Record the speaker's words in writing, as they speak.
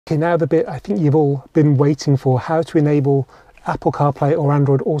Okay, now the bit I think you've all been waiting for, how to enable Apple CarPlay or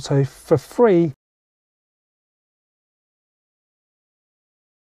Android Auto for free.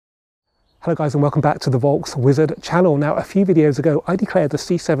 Hello guys, and welcome back to the Volks Wizard channel. Now, a few videos ago I declared the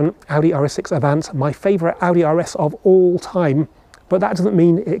C7 Audi RS6 Avant my favourite Audi RS of all time, but that doesn't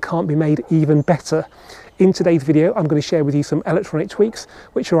mean it can't be made even better. In today's video I'm going to share with you some electronic tweaks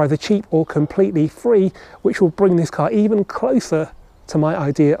which are either cheap or completely free, which will bring this car even closer to my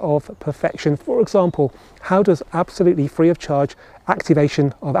idea of perfection. For example, how does absolutely free of charge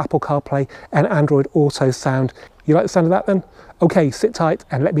activation of Apple CarPlay and Android Auto sound? You like the sound of that then? Okay, sit tight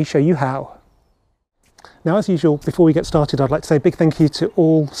and let me show you how. Now, as usual, before we get started, I'd like to say a big thank you to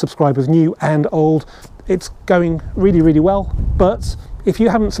all subscribers, new and old. It's going really, really well, but if you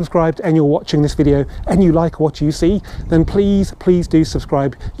haven't subscribed and you're watching this video and you like what you see, then please do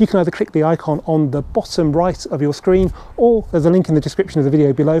subscribe. You can either click the icon on the bottom right of your screen, or there's a link in the description of the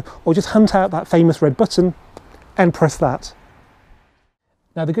video below, or just hunt out that famous red button and press that.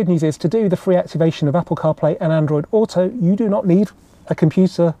 Now, the good news is, to do the free activation of Apple CarPlay and Android Auto, you do not need a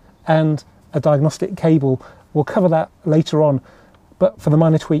computer and a diagnostic cable. We'll cover that later on, but for the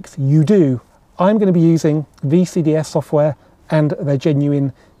minor tweaks you do. I'm going to be using VCDS software and their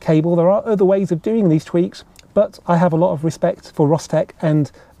genuine cable. There are other ways of doing these tweaks, but I have a lot of respect for Rostec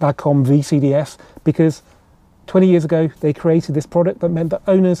and VAG COM VCDS, because 20 years ago they created this product that meant that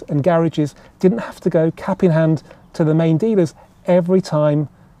owners and garages didn't have to go cap in hand to the main dealers every time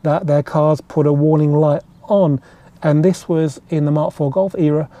that their cars put a warning light on. And this was in the Mark IV Golf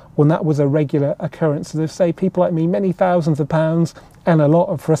era, when that was a regular occurrence. So they've saved people like me many thousands of pounds and a lot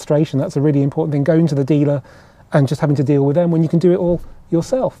of frustration. That's a really important thing, going to the dealer and just having to deal with them when you can do it all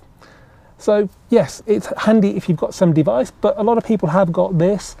yourself. So yes, it's handy if you've got some device, but a lot of people have got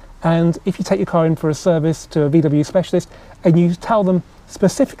this. And if you take your car in for a service to a VW specialist and you tell them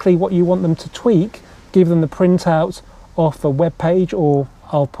specifically what you want them to tweak, give them the printout off a web page, or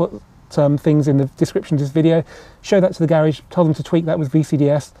I'll put some things in the description of this video, show that to the garage, tell them to tweak that with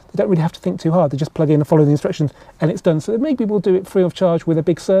VCDS. They don't really have to think too hard. They just plug in and follow the instructions and it's done. So maybe we'll do it free of charge with a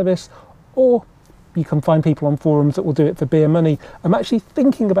big service, or you can find people on forums that will do it for bare money. I'm actually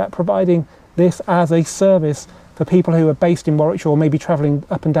thinking about providing this as a service for people who are based in Warwickshire or maybe travelling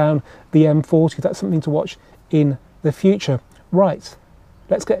up and down the M40. That's something to watch in the future. Right,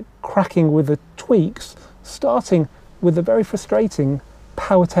 let's get cracking with the tweaks, starting with the very frustrating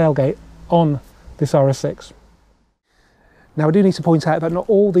power tailgate on this RS6. Now, I do need to point out that not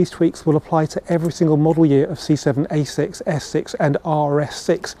all these tweaks will apply to every single model year of C7, A6, S6 and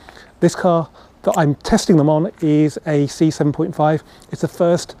RS6. This car that I'm testing them on is a C7.5. It's the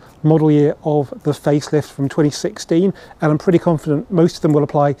first model year of the facelift from 2016, and I'm pretty confident most of them will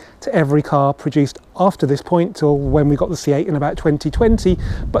apply to every car produced after this point till when we got the C8 in about 2020,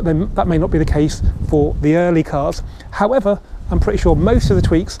 but then that may not be the case for the early cars. However, I'm pretty sure most of the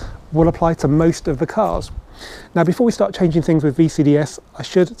tweaks will apply to most of the cars. Now, before we start changing things with VCDS, I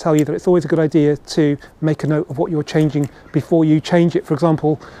should tell you that it's always a good idea to make a note of what you're changing before you change it. For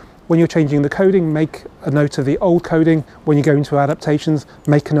example, when you're changing the coding, make a note of the old coding. When you go into adaptations,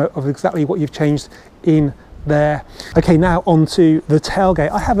 make a note of exactly what you've changed in there. Okay, now on to the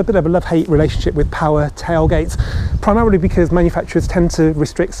tailgate. I have a bit of a love-hate relationship with power tailgates, primarily because manufacturers tend to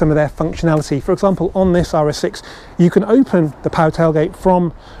restrict some of their functionality. For example, on this RS6, you can open the power tailgate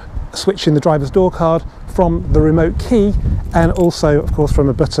from switching the driver's door card, from the remote key, and also, of course, from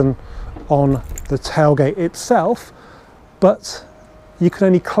a button on the tailgate itself, but you can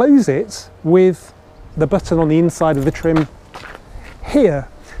only close it with the button on the inside of the trim here.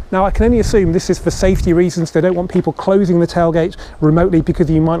 Now, I can only assume this is for safety reasons. They don't want people closing the tailgate remotely because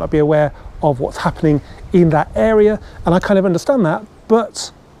you might not be aware of what's happening in that area, and I kind of understand that,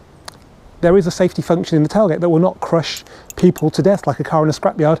 but there is a safety function in the tailgate that will not crush people to death like a car in a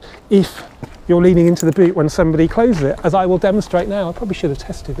scrapyard if you're leaning into the boot when somebody closes it, as I will demonstrate now. I probably should have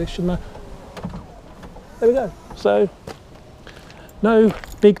tested this, shouldn't I? There we go. So, no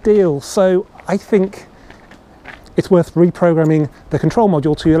big deal. So I think it's worth reprogramming the control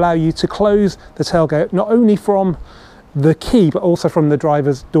module to allow you to close the tailgate not only from the key but also from the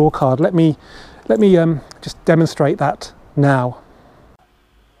driver's door card. Let me just demonstrate that now.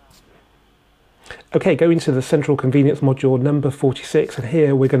 Okay, go into the central convenience module number 46, and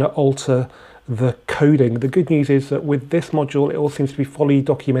here we're going to alter the coding. The good news is that with this module it all seems to be fully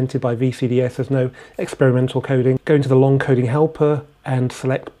documented by VCDS. There's no experimental coding. Go into the long coding helper and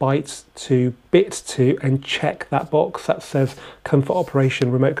select bytes to bit 2 and check that box that says comfort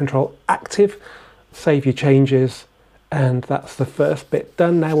operation remote control active. Save your changes, and that's the first bit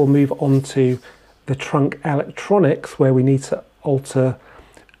done. Now we'll move on to the trunk electronics, where we need to alter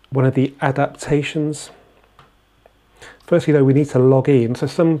one of the adaptations. Firstly though, we need to log in. So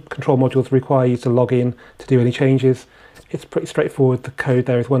some control modules require you to log in to do any changes. It's pretty straightforward. The code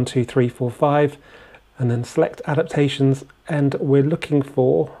there is 1, 2, 3, 4, 5, and then select adaptations, and we're looking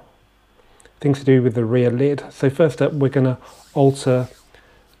for things to do with the rear lid. So first up, we're going to alter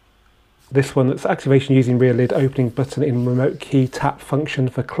this one, that's activation using rear lid opening button in remote key tap function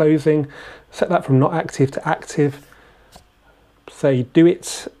for closing. Set that from not active to active. Say do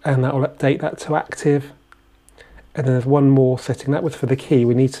it, and that will update that to active. And then there's one more setting, that was for the key.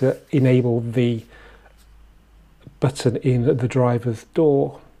 We need to enable the button in the driver's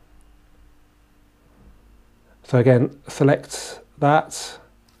door. So again, select that.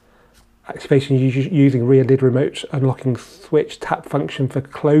 Activation using rear lid remote unlocking switch tap function for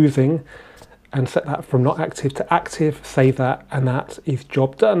closing, and set that from not active to active. Save that, and that is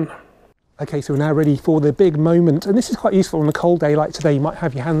job done. Okay, so we're now ready for the big moment, and this is quite useful on a cold day like today. You might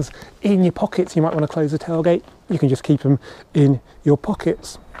have your hands in your pockets, you might want to close the tailgate. You can just keep them in your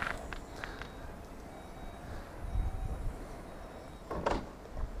pockets.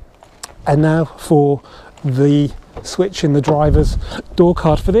 And now for the switch in the driver's door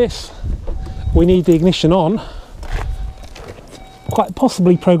card. For this, we need the ignition on, quite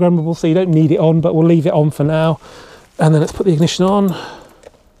possibly programmable, so you don't need it on, but we'll leave it on for now. And then let's put the ignition on.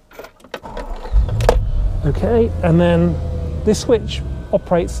 Okay, and then this switch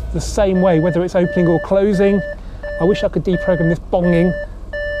operates the same way, whether it's opening or closing. I wish I could deprogram this bonging.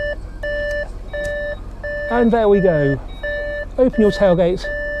 And there we go. Open your tailgate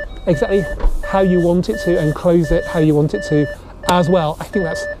exactly how you want it to, and close it how you want it to as well. I think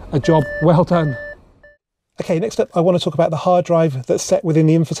that's a job well done. Okay, next up I want to talk about the hard drive that's set within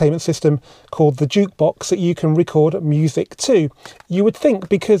the infotainment system called the Jukebox that you can record music to. You would think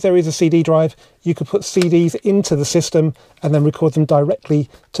because there is a CD drive, you could put CDs into the system and then record them directly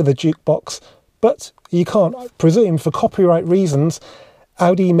to the Jukebox, but you can't. I presume for copyright reasons,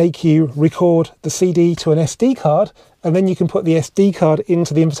 Audi make you record the CD to an SD card, and then you can put the SD card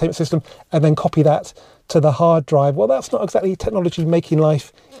into the infotainment system and then copy that to the hard drive. Well, that's not exactly technology making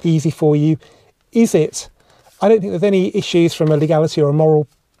life easy for you, is it? I don't think there's any issues from a legality or a moral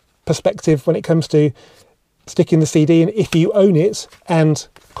perspective when it comes to sticking the CD in if you own it and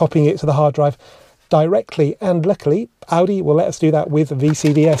copying it to the hard drive directly. And luckily, Audi will let us do that with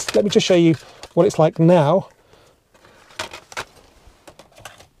VCDS. Let me just show you what it's like now.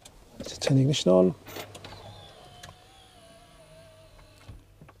 Just turn the ignition on.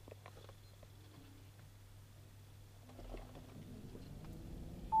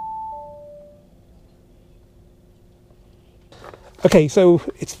 Okay, so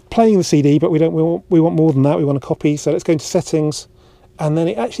it's playing the CD, but we want more than that. We want a copy. So let's go into settings, and then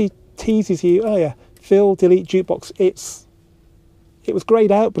it actually teases you. Oh yeah, fill, delete jukebox. It was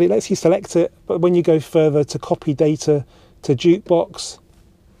grayed out, but it lets you select it. But when you go further to copy data to jukebox,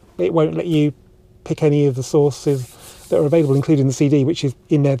 it won't let you pick any of the sources that are available, including the CD, which is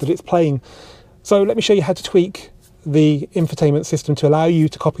in there that it's playing. So let me show you how to tweak the infotainment system to allow you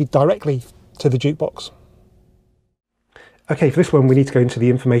to copy directly to the jukebox. Okay, for this one we need to go into the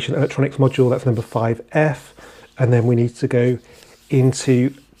information electronics module, that's number 5F, and then we need to go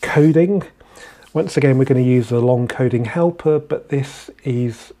into coding. Once again we're going to use the long coding helper, but this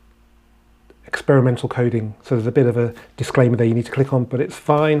is experimental coding, so there's a bit of a disclaimer there you need to click on, but it's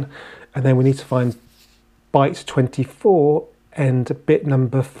fine. And then we need to find byte 24 and bit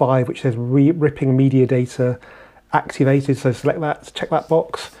number 5, which says ripping media data activated, so select that, check that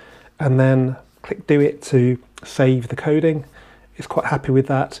box, and then click do it to save the coding. It's quite happy with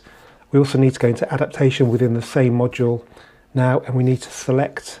that. We also need to go into adaptation within the same module now, and we need to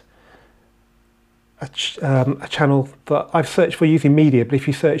select a channel that I've searched for using media, but if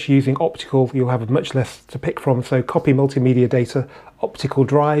you search using optical you'll have much less to pick from. So copy multimedia data, optical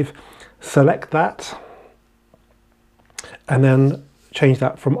drive, select that, and then change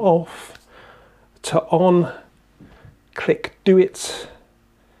that from off to on. Click do it,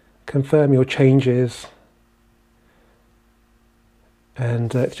 confirm your changes,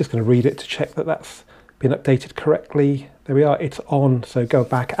 and it's just going to read it to check that that's been updated correctly. There we are, it's on. So go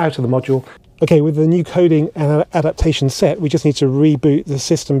back out of the module. Okay, with the new coding and adaptation set, we just need to reboot the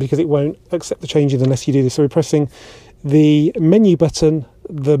system because it won't accept the changes unless you do this. So we're pressing the menu button,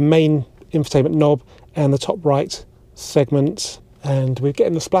 the main infotainment knob, and the top right segment, and we're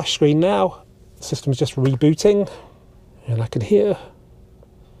getting the splash screen now. The system's just rebooting, and I can hear,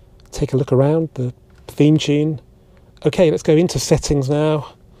 take a look around, the theme tune. Okay, let's go into settings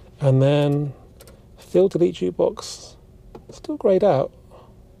now, and then fill, delete jukebox. Still grayed out.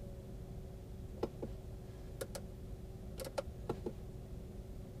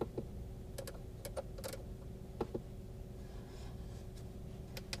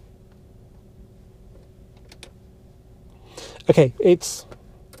 Okay, it's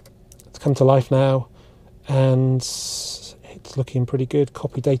come to life now, and it's looking pretty good.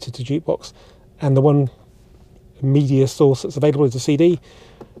 Copy data to Jukebox, and the one media source that's available is a CD.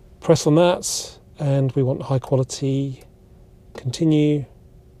 Press on that, and we want high quality. Continue,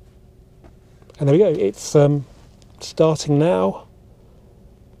 and there we go. It's starting now.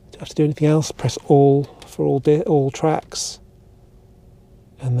 Don't have to do anything else. Press all for all tracks,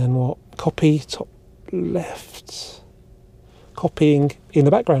 and then what? Copy top left. Copying in the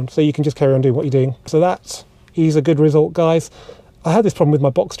background, so you can just carry on doing what you're doing. So that is a good result, guys. I had this problem with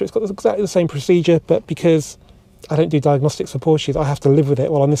my Boxster. It's got exactly the same procedure, but because I don't do diagnostics for Porsches, I have to live with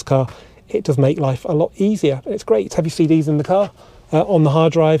it. Well, on this car, it does make life a lot easier. And it's great to have your CDs in the car on the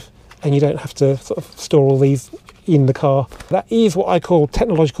hard drive, and you don't have to sort of store all these in the car. That is what I call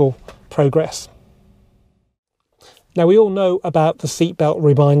technological progress. Now, we all know about the seatbelt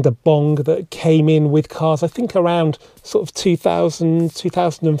reminder bong that came in with cars, I think around sort of 2000,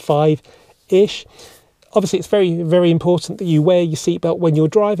 2005-ish. Obviously, it's very, very important that you wear your seatbelt when you're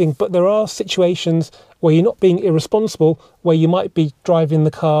driving, but there are situations where you're not being irresponsible, where you might be driving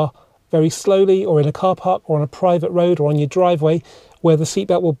the car very slowly, or in a car park, or on a private road, or on your driveway, where the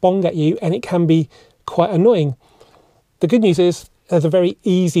seatbelt will bong at you, and it can be quite annoying. The good news is there's a very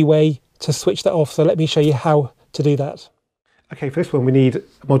easy way to switch that off, so let me show you how to do that. Okay, for this one we need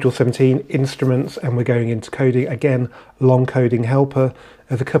module 17, instruments, and we're going into coding. Again, long coding helper.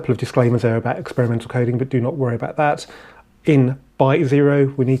 There's a couple of disclaimers there about experimental coding, but do not worry about that. In byte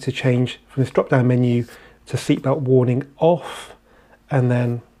 0, we need to change from this drop-down menu to seatbelt warning off, and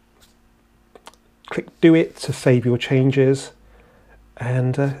then click do it to save your changes,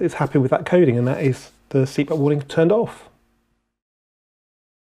 and it's happy with that coding, and that is the seatbelt warning turned off.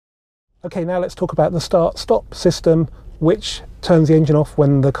 Okay, now let's talk about the start-stop system, which turns the engine off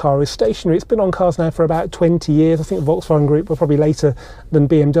when the car is stationary. It's been on cars now for about 20 years. I think the Volkswagen Group were probably later than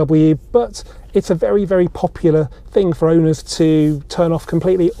BMW, but it's a very, very popular thing for owners to turn off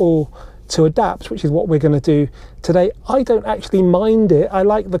completely or to adapt, which is what we're going to do today. I don't actually mind it. I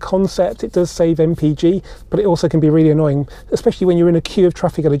like the concept. It does save MPG, but it also can be really annoying, especially when you're in a queue of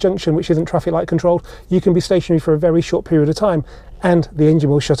traffic at a junction which isn't traffic light controlled. You can be stationary for a very short period of time, and the engine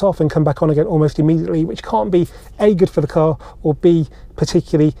will shut off and come back on again almost immediately, which can't be A, good for the car, or B,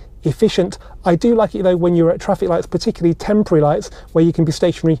 particularly efficient. I do like it though when you're at traffic lights, particularly temporary lights, where you can be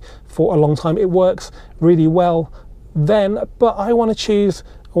stationary for a long time. It works really well then, but I want to choose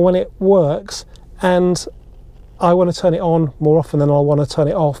when it works, and I want to turn it on more often than I want to turn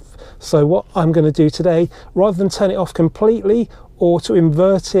it off. So what I'm going to do today, rather than turn it off completely or to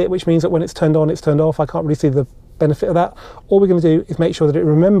invert it, which means that when it's turned on, it's turned off, I can't really see the benefit of that. All we're going to do is make sure that it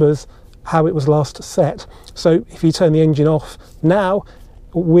remembers how it was last set. So if you turn the engine off now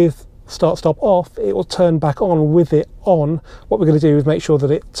with start stop off, it will turn back on with it on. What we're going to do is make sure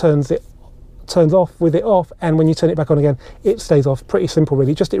that it turns off with it off, and when you turn it back on again, it stays off. Pretty simple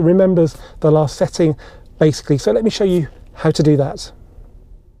really, just it remembers the last setting basically. So let me show you how to do that.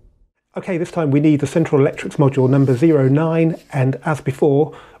 Okay, this time we need the Central Electrics module number 09, and as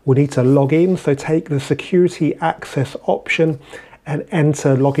before we need to log in. So take the security access option and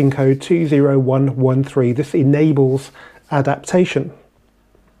enter login code 20113. This enables adaptation.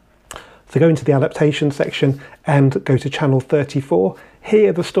 So go into the adaptation section and go to channel 34.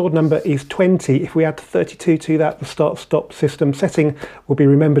 Here the stored number is 20. If we add 32 to that, the start-stop system setting will be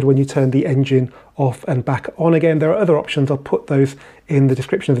remembered when you turn the engine off and back on again. There are other options. I'll put those in the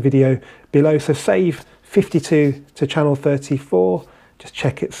description of the video below. So save 52 to channel 34. Just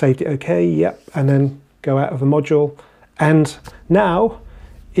check it saved it okay. Yep. And then go out of the module. And now,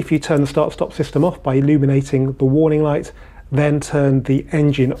 if you turn the start-stop system off by illuminating the warning light, then turn the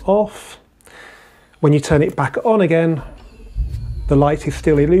engine off. When you turn it back on again, the light is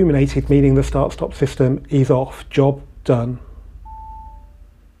still illuminated, meaning the start-stop system is off. Job done.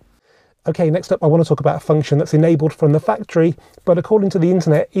 Okay, next up I want to talk about a function that's enabled from the factory, but according to the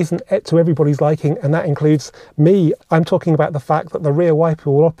internet isn't to everybody's liking, and that includes me. I'm talking about the fact that the rear wiper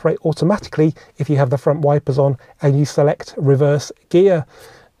will operate automatically if you have the front wipers on and you select reverse gear.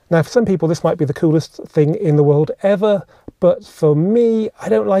 Now, for some people this might be the coolest thing in the world ever, but for me, I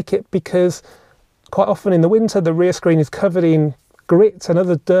don't like it because quite often in the winter the rear screen is covered in grit and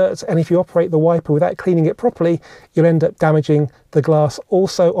other dirt, and if you operate the wiper without cleaning it properly, you'll end up damaging the glass.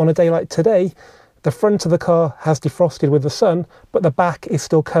 Also, on a day like today, the front of the car has defrosted with the sun, but the back is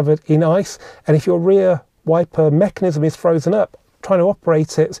still covered in ice, and if your rear wiper mechanism is frozen up, trying to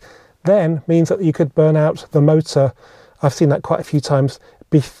operate it then means that you could burn out the motor. I've seen that quite a few times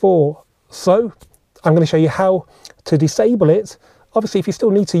before. So I'm going to show you how to disable it. Obviously, if you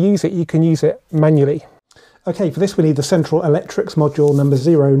still need to use it, you can use it manually. Okay, for this we need the Central Electrics module number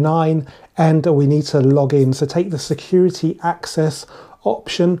 09, and we need to log in. So take the security access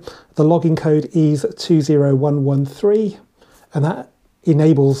option. The login code is 20113, and that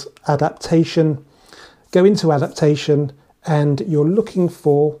enables adaptation. Go into adaptation, and you're looking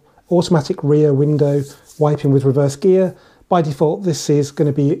for automatic rear window wiping with reverse gear. By default, this is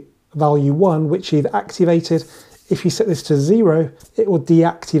going to be value 1, which is activated. If you set this to 0, it will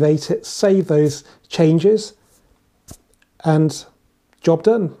deactivate it, save those changes, and job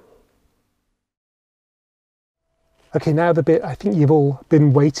done. Okay, now the bit I think you've all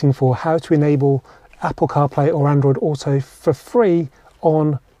been waiting for, how to enable Apple CarPlay or Android Auto for free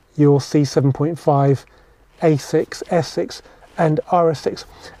on your C7.5 A6, S6 and RS6.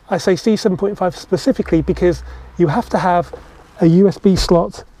 I say C7.5 specifically because you have to have a USB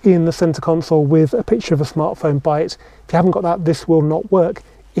slot in the center console with a picture of a smartphone by it. If you haven't got that, this will not work.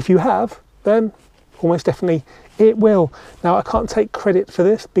 If you have, then almost definitely it will. Now, I can't take credit for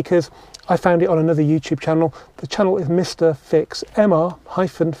this because I found it on another YouTube channel. The channel is Mr. Fix,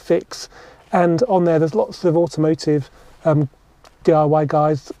 MR-Fix, and on there there's lots of automotive DIY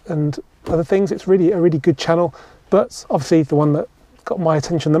guides and other things. It's really a really good channel, but obviously the one that got my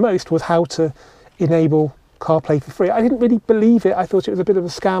attention the most was how to enable CarPlay for free. I didn't really believe it. I thought it was a bit of a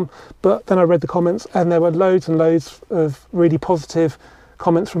scam, but then I read the comments and there were loads and loads of really positive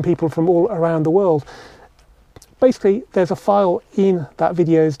comments from people from all around the world. Basically, there's a file in that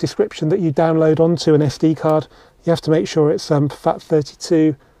video's description that you download onto an SD card. You have to make sure it's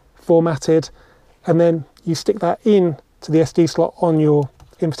FAT32 formatted, and then you stick that in to the SD slot on your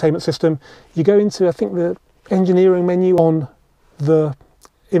infotainment system. You go into, I think, the engineering menu on the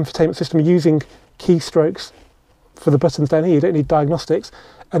infotainment system using keystrokes for the buttons down here. You don't need diagnostics,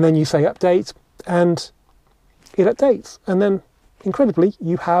 and then you say update and it updates, and then incredibly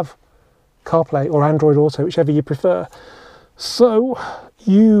you have CarPlay or Android Auto, whichever you prefer. So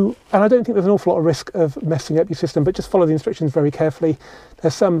and I don't think there's an awful lot of risk of messing up your system, but just follow the instructions very carefully.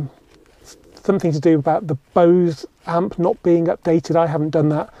 There's something to do about the Bose amp not being updated. I haven't done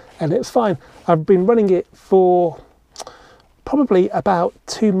that and it's fine. I've been running it for probably about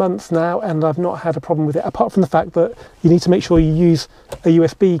 2 months now and I've not had a problem with it, apart from the fact that you need to make sure you use a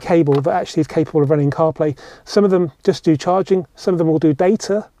USB cable that actually is capable of running CarPlay. Some of them just do charging, some of them will do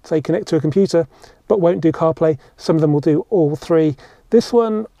data, say connect to a computer, but won't do CarPlay. Some of them will do all three. This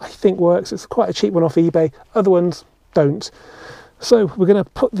one I think works. It's quite a cheap one off eBay. Other ones don't. So we're going to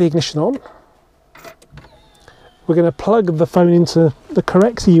put the ignition on. We're going to plug the phone into the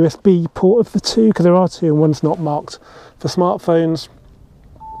correct USB port of the two, because there are two and one's not marked for smartphones.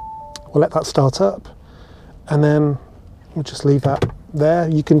 We'll let that start up and then we'll just leave that there.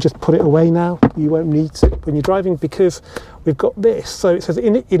 You can just put it away now. You won't need it when you're driving because we've got this. So it says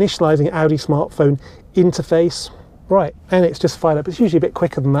initializing Audi Smartphone Interface. Right, and it's just fired up. It's usually a bit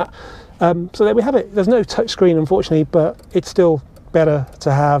quicker than that. So there we have it. There's no touchscreen, unfortunately, but it's still better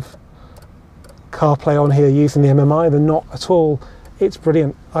to have CarPlay on here using the MMI than not at all. It's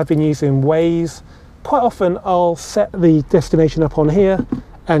brilliant. I've been using Waze. Quite often I'll set the destination up on here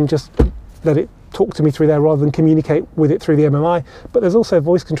and just let it talk to me through there rather than communicate with it through the MMI. But there's also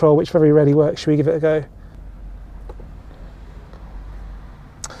voice control, which very rarely works. Should we give it a go?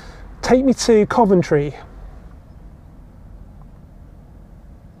 Take me to Coventry.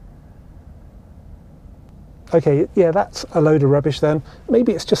 Okay, yeah, that's a load of rubbish then.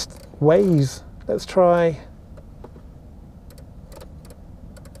 Maybe it's just Waze. Let's try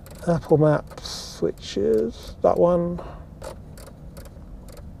Apple Maps, which is that one.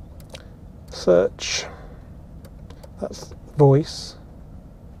 Search. That's voice.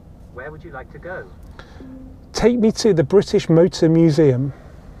 Where would you like to go? Take me to the British Motor Museum.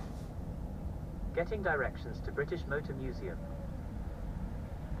 Getting directions to British Motor Museum.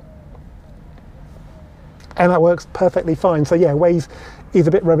 And that works perfectly fine. So yeah, Waze is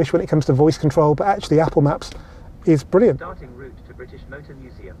a bit rubbish when it comes to voice control, but actually Apple Maps is brilliant. Starting route to British Motor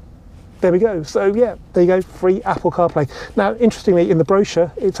Museum. There we go. So yeah, there you go, free Apple CarPlay. Now, interestingly, in the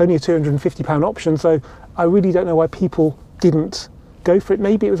brochure, it's only a £250 option, so I really don't know why people didn't go for it.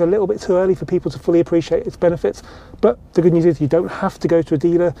 Maybe it was a little bit too early for people to fully appreciate its benefits, but the good news is you don't have to go to a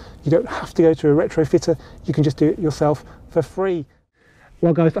dealer, you don't have to go to a retrofitter, you can just do it yourself for free.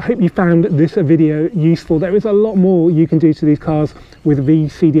 Well guys, I hope you found this video useful. There is a lot more you can do to these cars with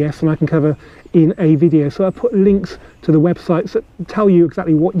VCDS than I can cover in a video. So I put links to the websites that tell you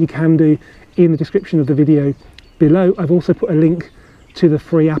exactly what you can do in the description of the video below. I've also put a link to the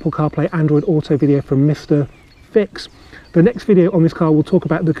free Apple CarPlay Android Auto video from Mr. Fix. The next video on this car will talk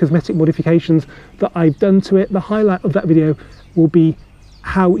about the cosmetic modifications that I've done to it. The highlight of that video will be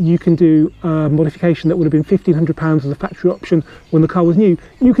how you can do a modification that would have been £1,500 as a factory option when the car was new.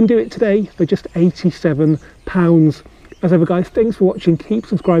 You can do it today for just £87. As ever guys, thanks for watching, keep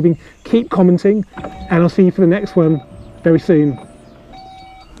subscribing, keep commenting, and I'll see you for the next one very soon.